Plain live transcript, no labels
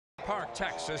Park,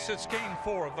 Texas. It's Game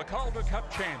 4 of the Calder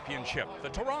Cup Championship. The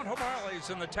Toronto Marlies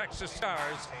and the Texas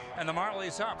Stars, and the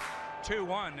Marlies up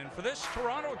 2-1. And for this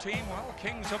Toronto team, well,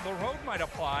 Kings of the Road might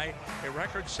apply. A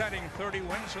record-setting 30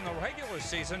 wins in the regular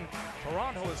season.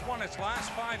 Toronto has won its last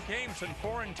 5 games in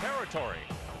foreign territory.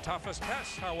 The toughest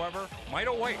test, however, might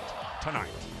await tonight.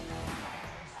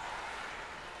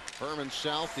 Herman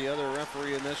South, the other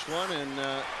referee in this one, and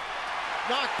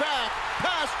knocked back,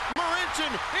 pass,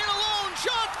 Marincin, in a lone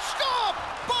shot,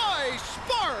 stopped by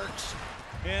Sparks!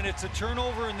 And it's a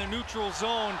turnover in the neutral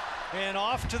zone, and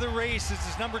off to the races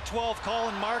is number 12,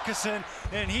 Colin Markison,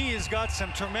 and he has got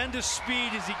some tremendous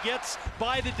speed as he gets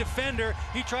by the defender.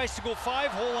 He tries to go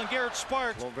 5-hole on Garrett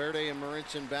Sparks. Valverde and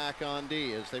Marincin back on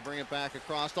D as they bring it back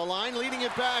across the line, leading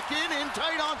it back in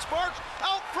tight on Sparks,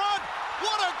 out front.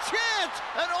 What a chance!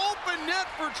 An open net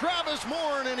for Travis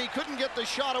Morin, and he couldn't get the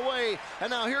shot away.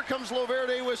 And now here comes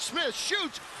Valverde with Smith,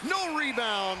 shoots, no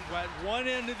rebound. At one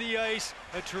end of the ice,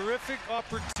 a terrific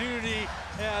opportunity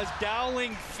as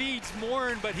Dowling feeds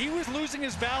Morin, but he was losing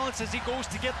his balance as he goes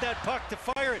to get that puck to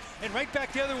fire it. And right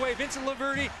back the other way, Vincent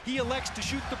Valverde, he elects to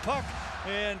shoot the puck,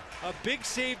 and a big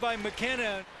save by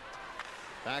McKenna.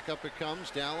 Back up it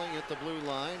comes, Dowling at the blue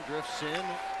line, drifts in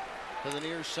to the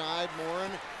near side, Morin,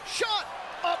 shot,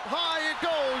 up high it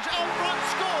goes, out front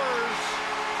scores!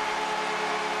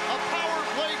 A power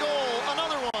play goal,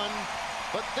 another one,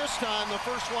 but this time the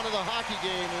first one of the hockey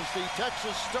game as the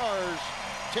Texas Stars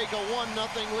take a 1-0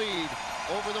 lead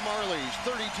over the Marlies.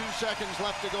 32 seconds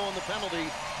left to go in the penalty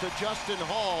to Justin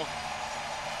Hall.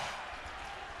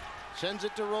 Sends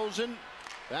it to Rosen,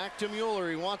 back to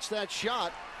Mueller, he wants that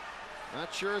shot.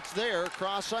 Not sure it's there.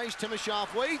 Cross ice,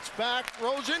 Timoshoff waits, back,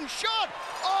 Rosen, shot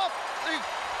off the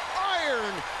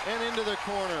iron and into the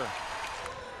corner.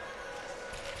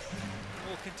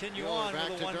 We'll continue on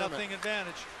with a 1-0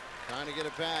 advantage. Trying to get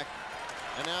it back.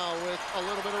 And now with a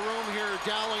little bit of room here,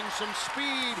 Dowling some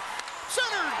speed.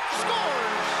 Centered,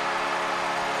 scores!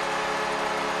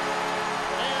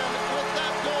 And with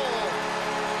that goal,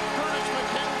 Curtis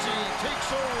McKenzie takes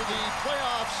over the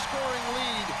playoff scoring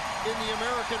lead in the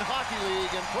American Hockey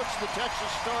League and puts the Texas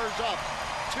Stars up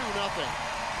 2-0.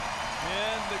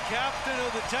 And the captain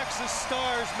of the Texas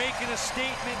Stars making a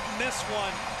statement in this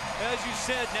one. As you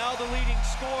said, now the leading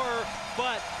scorer,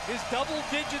 but his double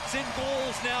digits in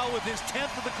goals now with his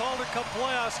 10th of the Calder Cup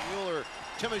playoffs. Mueller,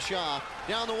 Timoshoff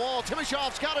down the wall.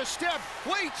 Timoshoff's got a step,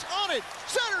 waits on it,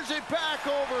 centers it back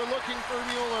over, looking for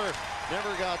Mueller. Never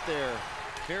got there.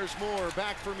 Here's Moore,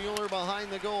 back for Mueller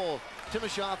behind the goal.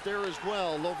 Timoshoff there as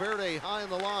well. Valverde high on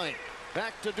the line.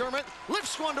 Back to Dermott,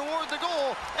 lifts one toward the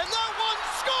goal, and that one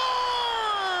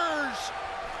scores!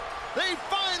 They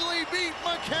finally beat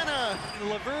McKenna.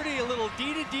 Valverde a little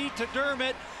D-to-D to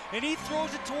Dermott, and he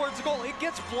throws it towards the goal. It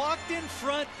gets blocked in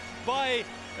front by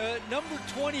number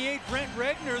 28, Brent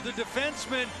Regner, the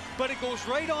defenseman, but it goes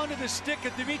right onto the stick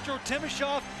of Dmytro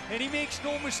Timoshoff, and he makes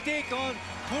no mistake on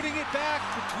putting it back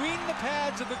between the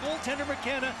pads of the goaltender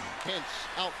McKenna. Hintz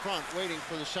out front, waiting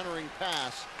for the centering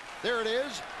pass. There it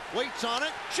is, waits on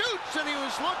it, shoots, and he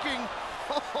was looking.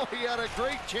 Oh, he had a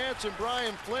great chance in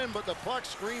Brian Flynn, but the puck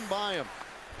screamed by him.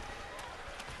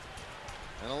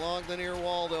 And along the near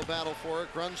wall, they'll battle for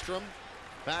it. Grundstrom,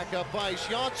 back up ice.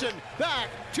 Johnsson back,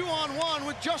 2-on-1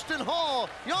 with Justin Hall.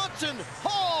 Johnsson,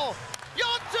 Hall,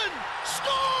 Johnsson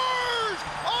scores!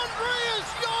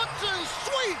 Andreas Johnsson,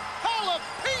 sweet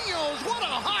jalapenos, what a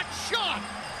hot shot!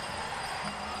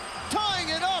 Tying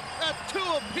it up at 2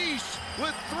 apiece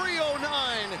with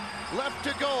 3:09 left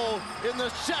to go in the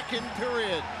second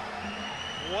period.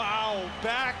 Wow,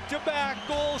 back-to-back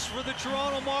goals for the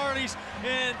Toronto Marlies,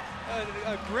 and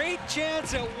a great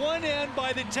chance at one end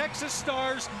by the Texas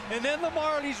Stars, and then the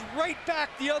Marlies right back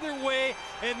the other way,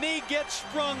 and they get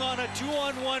sprung on a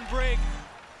 2-on-1 break.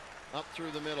 Up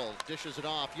through the middle, dishes it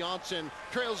off. Johnsson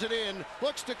trails it in,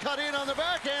 looks to cut in on the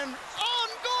backhand, on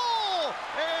goal!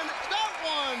 And that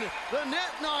one, the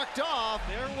net knocked off.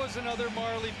 There was another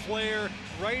Marley player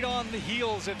right on the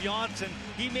heels of Johnsson.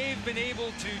 He may have been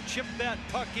able to chip that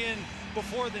puck in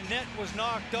before the net was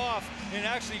knocked off, and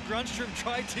actually Grundstrom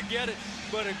tried to get it,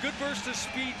 but a good burst of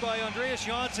speed by Andreas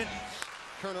Johnsson.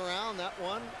 Turn around, that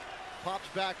one pops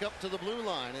back up to the blue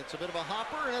line. It's a bit of a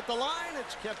hopper, and at the line,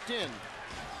 it's kept in.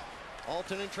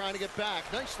 Altonen trying to get back.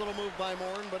 Nice little move by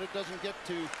Morin, but it doesn't get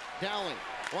to Dowling.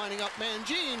 Winding up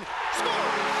Mangine,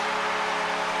 scores!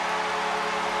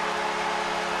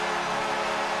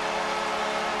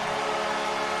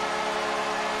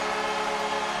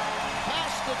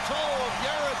 Past the toe of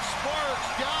Garrett Sparks,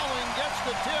 Dowling gets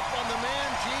the tip on the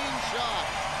Mangine shot.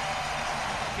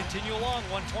 continue along,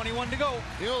 1:21 to go.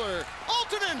 Mueller,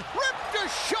 Altonen ripped a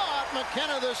shot.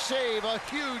 McKenna the save, a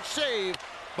huge save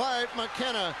by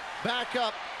McKenna. Back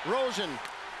up, Rosen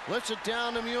lets it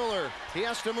down to Mueller. He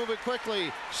has to move it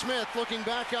quickly. Smith looking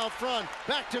back out front.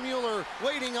 Back to Mueller,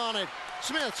 waiting on it.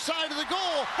 Smith, side of the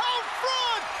goal, out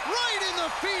front, right in the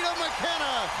feet of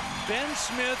McKenna. Ben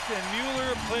Smith and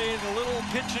Mueller playing a little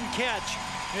pitch and catch.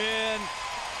 And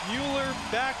Mueller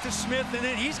back to Smith, and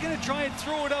then he's going to try and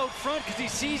throw it out front because he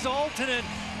sees Altonen.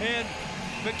 And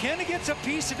McKenna gets a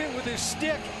piece of it with his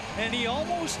stick, and he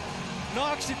almost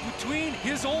knocks it between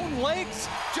his own legs.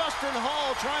 Justin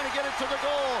Hall trying to get it to the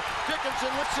goal.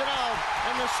 Dickinson lifts it out,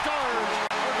 and the Stars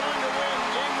are going to win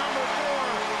game number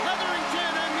 4.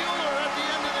 Hetherington and Mueller at the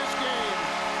end of this game.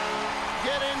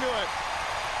 Get into it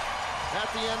at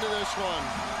the end of this one.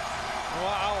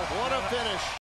 Wow. What a finish.